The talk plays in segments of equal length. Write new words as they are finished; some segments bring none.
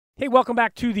Hey, welcome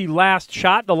back to the last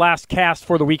shot, the last cast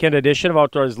for the weekend edition of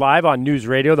Outdoors Live on News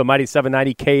Radio, the mighty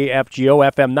 790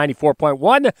 KFGO, FM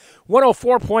 94.1,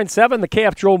 104.7, the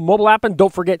KFGO mobile app, and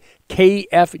don't forget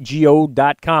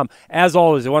KFGO.com. As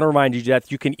always, I want to remind you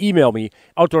that you can email me,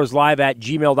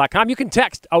 outdoorslive@gmail.com. You can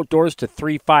text outdoors to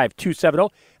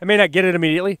 35270. I may not get it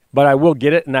immediately, but I will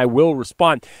get it and I will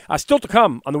respond. Still to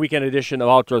come on the weekend edition of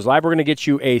Outdoors Live, we're going to get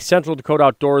you a Central Dakota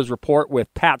Outdoors report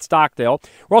with Pat Stockdale.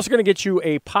 We're also going to get you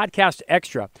a podcast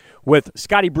extra with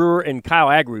Scotty Brewer and Kyle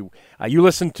Agri. You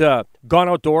listen to Gone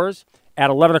Outdoors at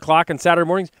 11 o'clock on Saturday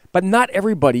mornings, but not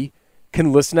everybody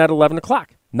can listen at 11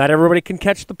 o'clock. Not everybody can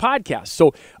catch the podcast.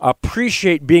 So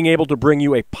appreciate being able to bring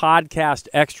you a podcast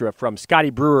extra from Scotty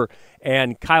Brewer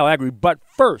and Kyle Agri. But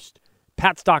first,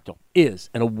 Pat Stockdale is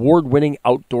an award-winning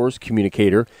outdoors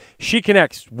communicator. She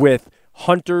connects with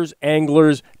hunters,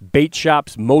 anglers, bait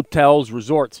shops, motels,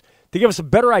 resorts to give us a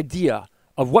better idea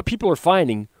of what people are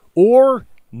finding or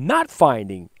not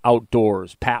finding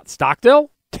outdoors. Pat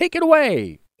Stockdale, take it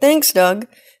away. Thanks, Doug.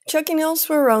 Checking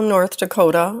elsewhere around North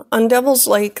Dakota, on Devil's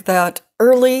Lake, that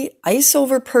early ice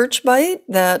over perch bite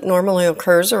that normally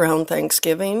occurs around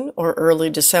Thanksgiving or early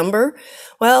December,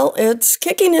 well, it's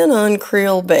kicking in on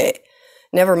Creel Bay.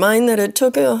 Never mind that it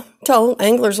took till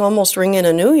anglers almost ring in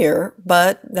a new year,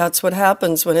 but that's what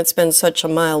happens when it's been such a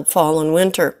mild fall and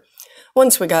winter.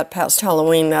 Once we got past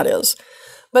Halloween, that is.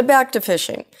 But back to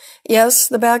fishing. Yes,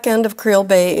 the back end of Creel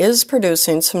Bay is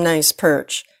producing some nice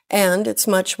perch, and it's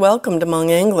much welcomed among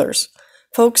anglers.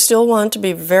 Folks still want to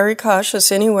be very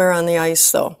cautious anywhere on the ice,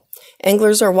 though.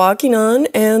 Anglers are walking on,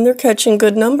 and they're catching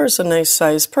good numbers of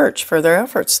nice-sized perch for their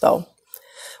efforts, though.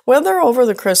 Weather over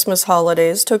the Christmas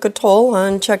holidays took a toll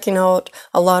on checking out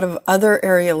a lot of other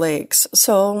area lakes,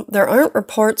 so there aren't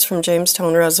reports from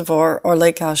Jamestown Reservoir or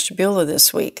Lake Ashtabula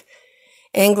this week.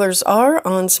 Anglers are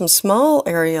on some small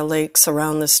area lakes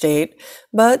around the state,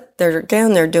 but they're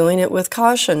doing it with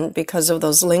caution because of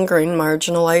those lingering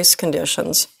marginal ice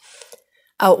conditions.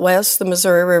 Out west, the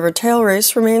Missouri River Tail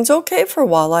Race remains okay for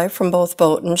walleye from both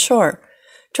boat and shore.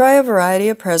 Try a variety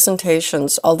of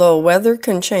presentations, although weather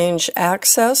can change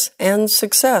access and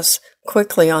success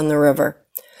quickly on the river.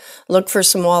 Look for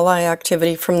some walleye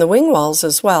activity from the wing walls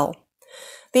as well.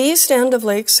 The east end of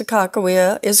Lake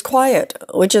Sakakawea is quiet,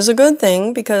 which is a good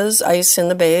thing because ice in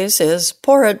the bays is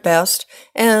poor at best,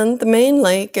 and the main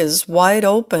lake is wide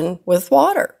open with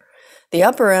water. The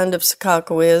upper end of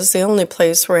Sakakawea is the only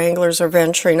place where anglers are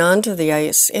venturing onto the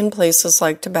ice in places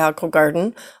like Tobacco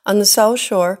Garden on the south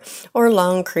shore or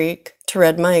Long Creek to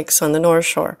Red Mike's on the north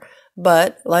shore.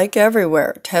 But, like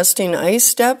everywhere, testing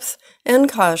ice depth and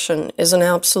caution is an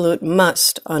absolute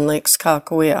must on Lake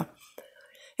Sakakawea.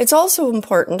 It's also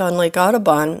important on Lake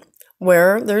Audubon,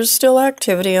 where there's still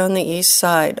activity on the east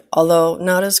side, although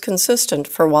not as consistent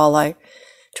for walleye.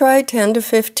 Try 10 to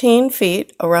 15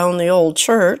 feet around the old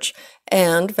church,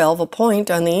 and Velva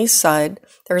Point on the east side,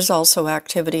 there's also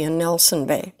activity in Nelson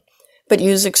Bay. But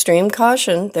use extreme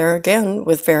caution there again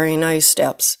with varying ice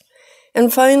depths.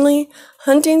 And finally,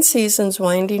 hunting season's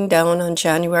winding down on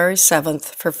January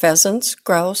 7th for pheasants,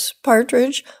 grouse,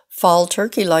 partridge, fall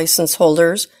turkey license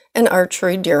holders, and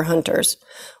archery deer hunters.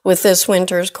 With this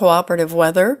winter's cooperative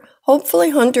weather,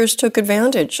 hopefully hunters took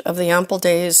advantage of the ample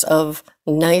days of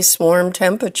nice warm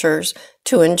temperatures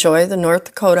to enjoy the North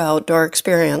Dakota outdoor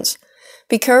experience.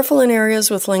 Be careful in areas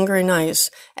with lingering ice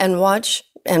and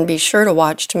be sure to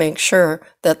watch to make sure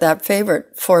that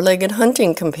favorite four-legged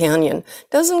hunting companion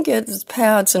doesn't get his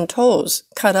pads and toes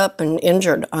cut up and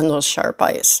injured on those sharp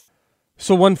ice.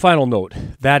 So one final note,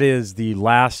 that's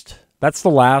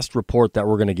the last report that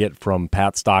we're going to get from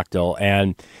Pat Stockdale.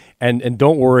 And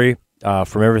don't worry,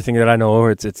 from everything that I know,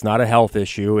 it's not a health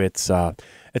issue. It's a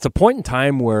point in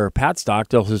time where Pat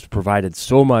Stockdale has provided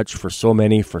so much for so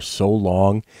many for so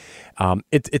long.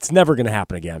 It's never going to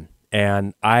happen again.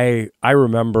 And I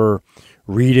remember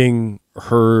reading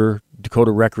her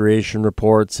Dakota Recreation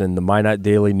reports and the Minot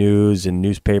Daily News and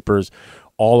newspapers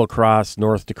all across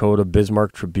North Dakota,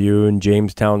 Bismarck Tribune,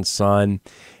 Jamestown Sun,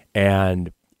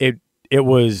 and it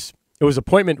was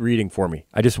appointment reading for me.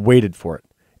 I just waited for it.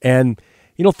 And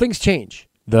things change.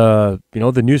 The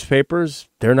newspapers,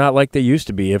 they're not like they used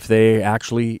to be, if they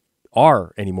actually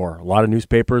are anymore. A lot of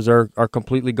newspapers are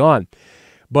completely gone.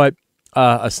 But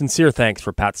a sincere thanks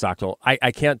for Pat Stockdale.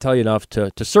 I can't tell you enough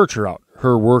to search her out.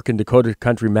 Her work in Dakota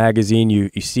Country Magazine, you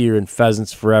see her in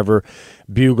Pheasants Forever,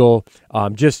 Bugle,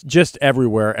 just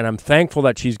everywhere. And I'm thankful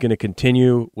that she's going to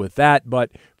continue with that.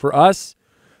 But for us,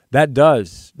 that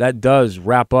does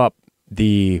wrap up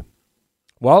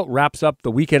wraps up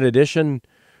the weekend edition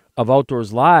of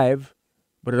Outdoors Live,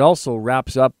 but it also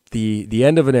wraps up the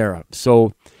end of an era.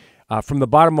 So From the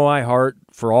bottom of my heart,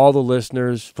 for all the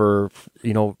listeners,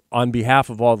 on behalf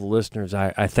of all the listeners,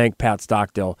 I thank Pat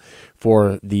Stockdale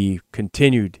for the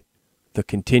continued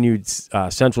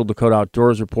Central Dakota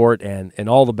Outdoors Report and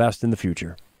all the best in the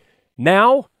future.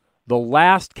 Now, the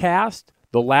last cast,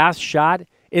 the last shot,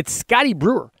 it's Scotty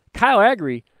Brewer, Kyle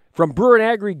Agri from Brewer and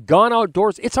Agri Gone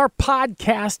Outdoors. It's our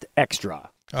podcast extra.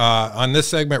 On this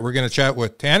segment, we're going to chat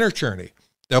with Tanner Cherney,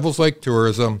 Devil's Lake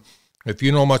Tourism. If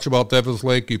you know much about Devil's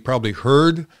Lake, you've probably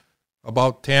heard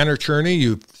about Tanner Cherney.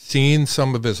 You've seen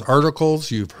some of his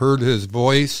articles. You've heard his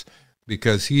voice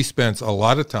because he spends a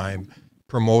lot of time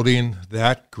promoting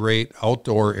that great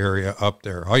outdoor area up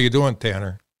there. How you doing,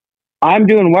 Tanner? I'm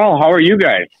doing well. How are you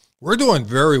guys? We're doing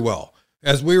very well.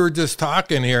 As we were just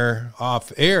talking here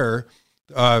off air,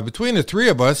 between the three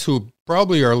of us, who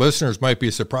probably our listeners might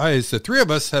be surprised, the three of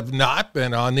us have not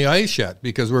been on the ice yet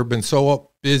because we've been so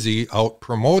busy out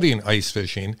promoting ice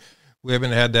fishing. We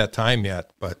haven't had that time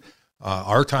yet, but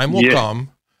our time will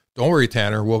come. Don't worry,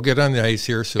 Tanner. We'll get on the ice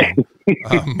here soon.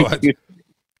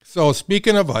 So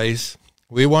speaking of ice,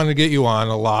 we want to get you on.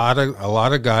 A lot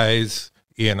of guys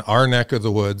in our neck of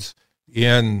the woods,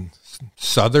 in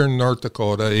southern North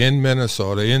Dakota, in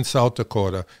Minnesota, in South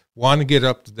Dakota, want to get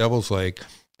up to Devil's Lake.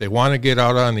 They want to get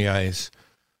out on the ice.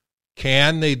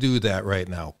 Can they do that right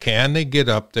now? Can they get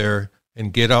up there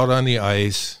and get out on the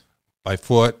ice by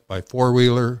foot, by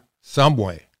four-wheeler, some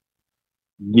way?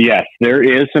 Yes, there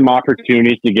is some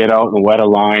opportunities to get out and wet a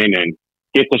line and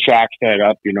get the shack set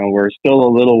up. We're still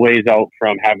a little ways out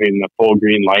from having the full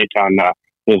green light on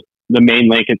the main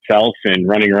lake itself and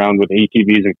running around with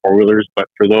ATVs and four-wheelers. But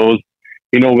for those,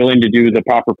 willing to do the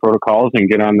proper protocols and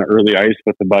get on the early ice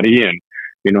with a buddy. And,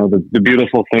 the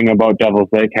beautiful thing about Devil's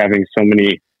Lake having so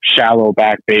many shallow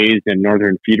back bays and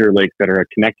northern feeder lakes that are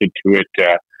connected to it,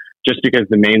 just because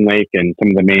the main lake and some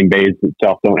of the main bays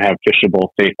itself don't have fishable,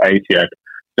 safe ice yet,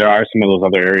 there are some of those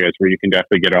other areas where you can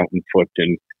definitely get out on foot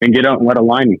and get out and wet a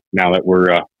line now that we're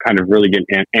kind of really getting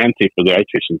antsy for the ice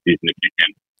fishing season if you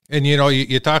can. And,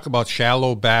 you talk about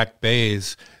shallow back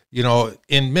bays.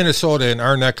 In Minnesota, in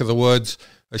our neck of the woods,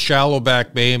 a shallow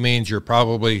back bay means you're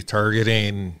probably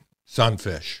targeting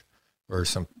sunfish or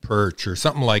some perch or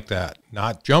something like that.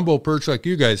 Not jumbo perch like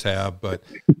you guys have, but,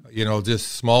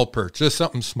 just small perch, just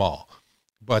something small.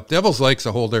 But Devil's Lake's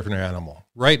a whole different animal.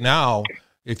 Right now,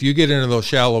 if you get into those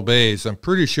shallow bays, I'm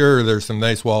pretty sure there's some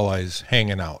nice walleyes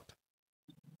hanging out.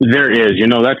 There is.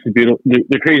 That's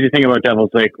the crazy thing about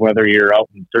Devil's Lake, whether you're out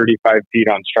in 35 feet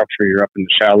on structure, you're up in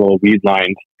the shallow weed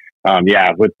lines.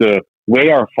 With the way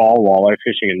our fall walleye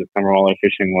fishing and the summer walleye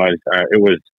fishing was, it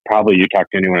was probably, you talk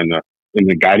to anyone in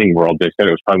the guiding world, they said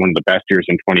it was probably one of the best years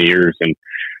in 20 years. And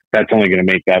that's only going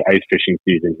to make that ice fishing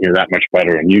season here that much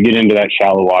better. And you get into that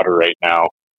shallow water right now,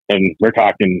 and we're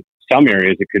talking some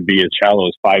areas, it could be as shallow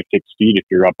as 5-6 feet if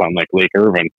you're up on like Lake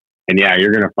Irvin. And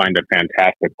you're going to find a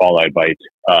fantastic walleye bite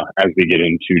as we get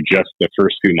into just the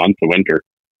first few months of winter.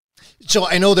 So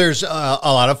I know there's a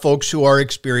lot of folks who are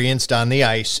experienced on the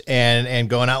ice and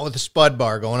going out with a spud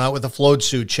bar, going out with a float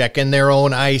suit, checking their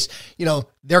own ice.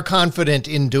 They're confident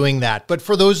in doing that. But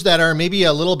for those that are maybe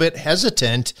a little bit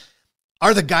hesitant,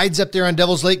 are the guides up there on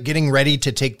Devil's Lake getting ready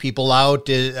to take people out?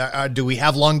 Do we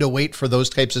have long to wait for those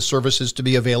types of services to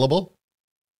be available?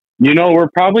 We're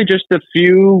probably just a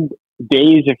few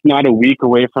days, if not a week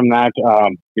away from that. A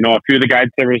few of the guide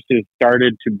services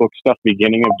started to book stuff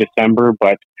beginning of December,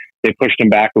 but they pushed them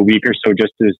back a week or so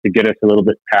just to get us a little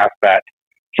bit past that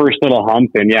first little hump.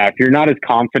 And if you're not as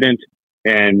confident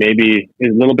and maybe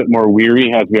is a little bit more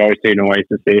weary, as we always say, no ice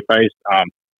is safe ice.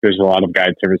 There's a lot of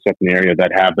guide service up in the area that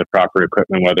have the proper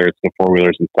equipment, whether it's the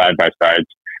four-wheelers and side-by-sides,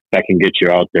 that can get you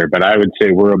out there. But I would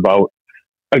say we're about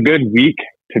a good week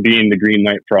to be in the green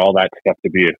light for all that stuff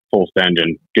to be a full send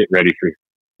and get ready for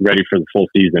the full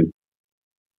season.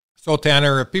 So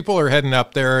Tanner, if people are heading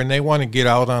up there and they want to get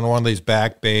out on one of these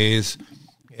back bays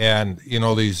and,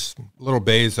 these little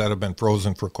bays that have been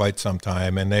frozen for quite some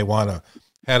time and they want to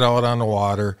head out on the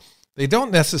water, they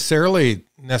don't necessarily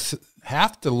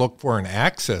have to look for an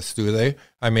access, do they?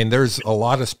 I mean, there's a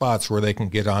lot of spots where they can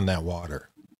get on that water.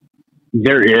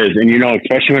 There is. And,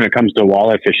 especially when it comes to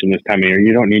walleye fishing this time of year,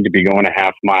 you don't need to be going a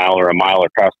half mile or a mile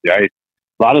across the ice.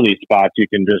 A lot of these spots, you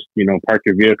can just, park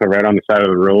your vehicle right on the side of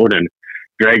the road and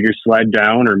drag your sled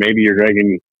down, or maybe you're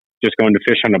just going to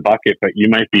fish on a bucket, but you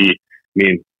might be,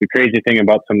 the crazy thing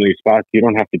about some of these spots, you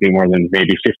don't have to be more than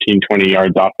maybe 15, 20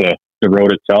 yards off the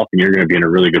road itself, and you're going to be in a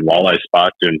really good walleye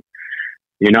spot. And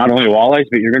you're not only walleyes,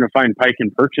 but you're going to find pike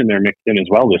and perch in there mixed in as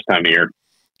well this time of year.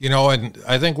 And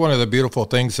I think one of the beautiful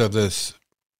things of this,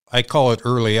 I call it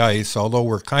early ice, although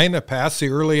we're kind of past the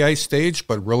early ice stage,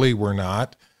 but really we're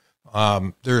not.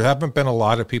 There haven't been a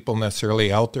lot of people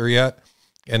necessarily out there yet,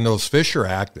 and those fish are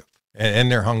active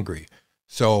and they're hungry.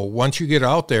 So once you get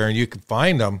out there and you can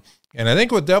find them, and I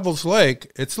think with Devil's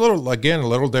Lake, it's a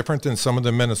little different than some of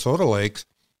the Minnesota lakes,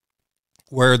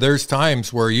 where there's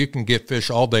times where you can get fish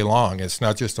all day long. It's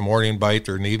not just a morning bite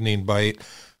or an evening bite.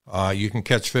 You can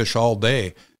catch fish all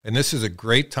day. And this is a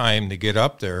great time to get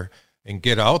up there and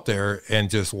get out there and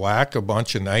just whack a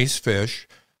bunch of nice fish.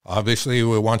 Obviously,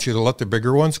 we want you to let the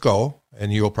bigger ones go,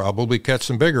 and you'll probably catch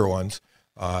some bigger ones.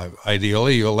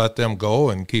 Ideally, you'll let them go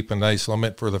and keep a nice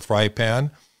limit for the fry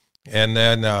pan, and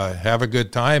then have a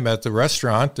good time at the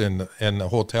restaurant and the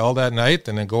hotel that night,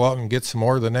 and then go out and get some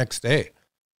more the next day.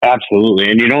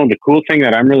 Absolutely. And, the cool thing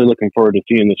that I'm really looking forward to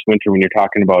seeing this winter when you're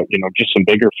talking about, just some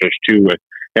bigger fish too, with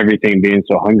everything being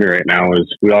so hungry right now,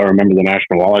 is we all remember the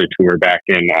National Walleye Tour back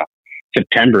in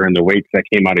September and the weights that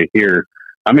came out of here.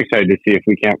 I'm excited to see if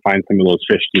we can't find some of those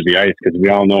fish through the ice, because we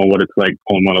all know what it's like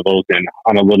pulling one of those in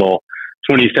on a little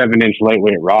 27-inch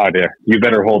lightweight rod. You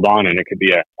better hold on, and it could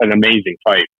be an amazing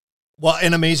fight. Well,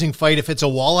 an amazing fight if it's a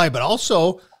walleye, but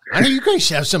also I know you guys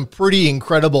have some pretty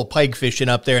incredible pike fishing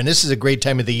up there, and this is a great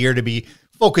time of the year to be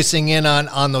focusing in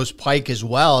on those pike as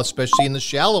well, especially in the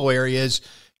shallow areas,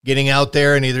 getting out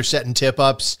there and either setting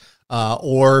tip-ups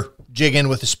or jigging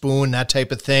with a spoon, that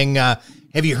type of thing.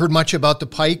 Have you heard much about the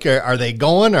pike? Are they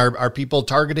going? Are people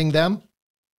targeting them?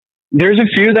 There's a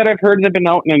few that I've heard that have been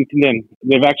out, and then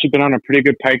they've actually been on a pretty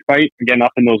good pike bite, again,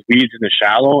 up in those weeds in the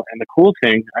shallow. And the cool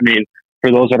thing, for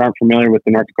those that aren't familiar with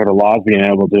the North Dakota laws, being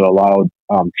able to allow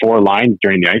 4 lines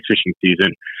during the ice fishing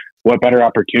season, what better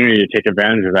opportunity to take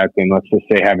advantage of that than, let's just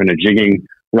say, having a jigging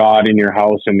rod in your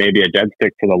house and maybe a dead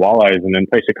stick for the walleyes, and then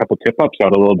place a couple tip-ups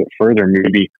out a little bit further,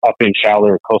 maybe up in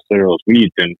shallower coastal to those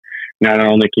weeds. And not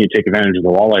only can you take advantage of the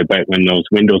walleye bite when those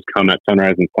windows come at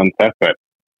sunrise and sunset, but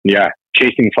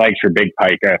chasing flags for big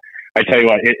pike. I tell you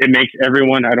what, it makes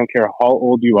everyone, I don't care how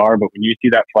old you are, but when you see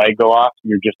that flag go off,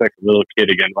 you're just like a little kid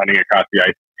again running across the ice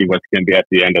to see what's going to be at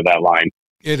the end of that line.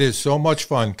 It is so much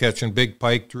fun catching big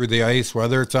pike through the ice,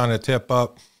 whether it's on a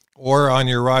tip-up or on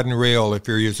your rod and reel if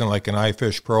you're using like an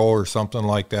iFish Pro or something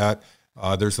like that.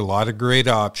 There's a lot of great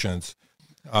options.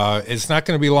 It's not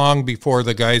going to be long before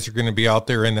the guys are going to be out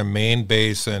there in the main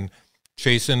basin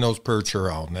chasing those perch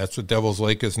around. That's what Devil's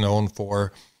Lake is known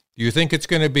for. Do you think it's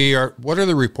going to be, what are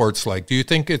the reports like? Do you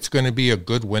think it's going to be a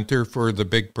good winter for the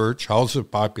big perch? How's the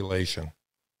population?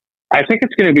 I think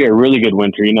it's going to be a really good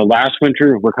winter. Last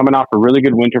winter, we're coming off a really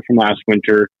good winter from last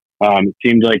winter. It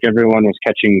seemed like everyone was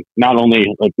catching not only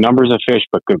like numbers of fish,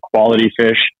 but good quality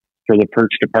fish for the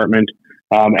perch department.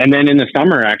 And then in the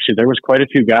summer, actually, there was quite a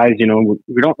few guys. We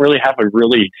don't really have a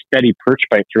really steady perch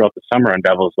bite throughout the summer on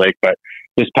Devil's Lake, but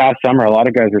this past summer, a lot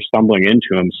of guys are stumbling into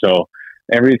them. So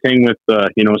everything with the,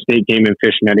 state game and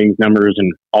fish nettings numbers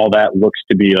and all that looks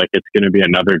to be like it's going to be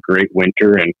another great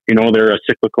winter. And, they're a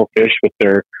cyclical fish with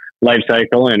their life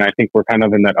cycle. And I think we're kind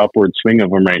of in that upward swing of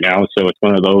them right now. So it's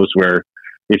one of those where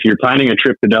if you're planning a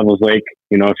trip to Devil's Lake,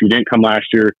 if you didn't come last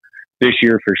year, this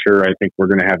year for sure, I think we're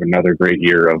going to have another great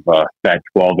year of that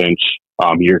 12-inch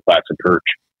year class of perch.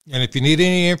 And if you need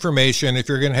any information, if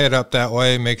you're going to head up that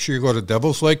way, make sure you go to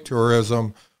Devil's Lake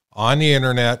Tourism on the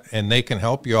internet, and they can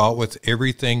help you out with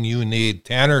everything you need.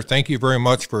 Tanner, thank you very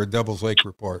much for a Devil's Lake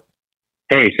report.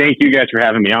 Hey, thank you guys for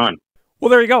having me on. Well,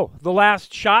 there you go. The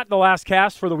last shot, the last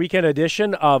cast for the weekend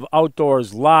edition of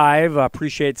Outdoors Live.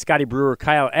 Appreciate Scotty Brewer,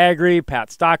 Kyle Agri,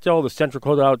 Pat Stockdale, the Central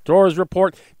Dakota Outdoors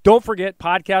Report. Don't forget,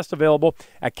 podcast available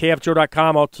at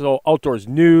kfjo.com. Also, Outdoors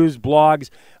News, blogs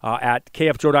at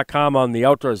kfjo.com on the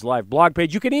Outdoors Live blog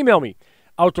page. You can email me,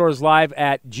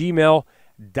 outdoorslive@gmail.com.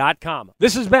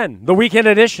 This has been the weekend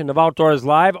edition of Outdoors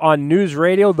Live on News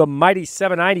Radio, the mighty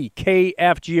 790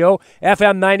 KFGO,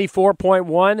 FM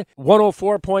 94.1,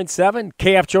 104.7,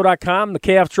 KFGO.com, the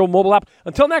KFGO mobile app.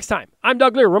 Until next time, I'm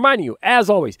Doug Leier, reminding you,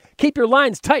 as always, keep your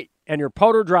lines tight and your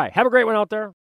powder dry. Have a great one out there.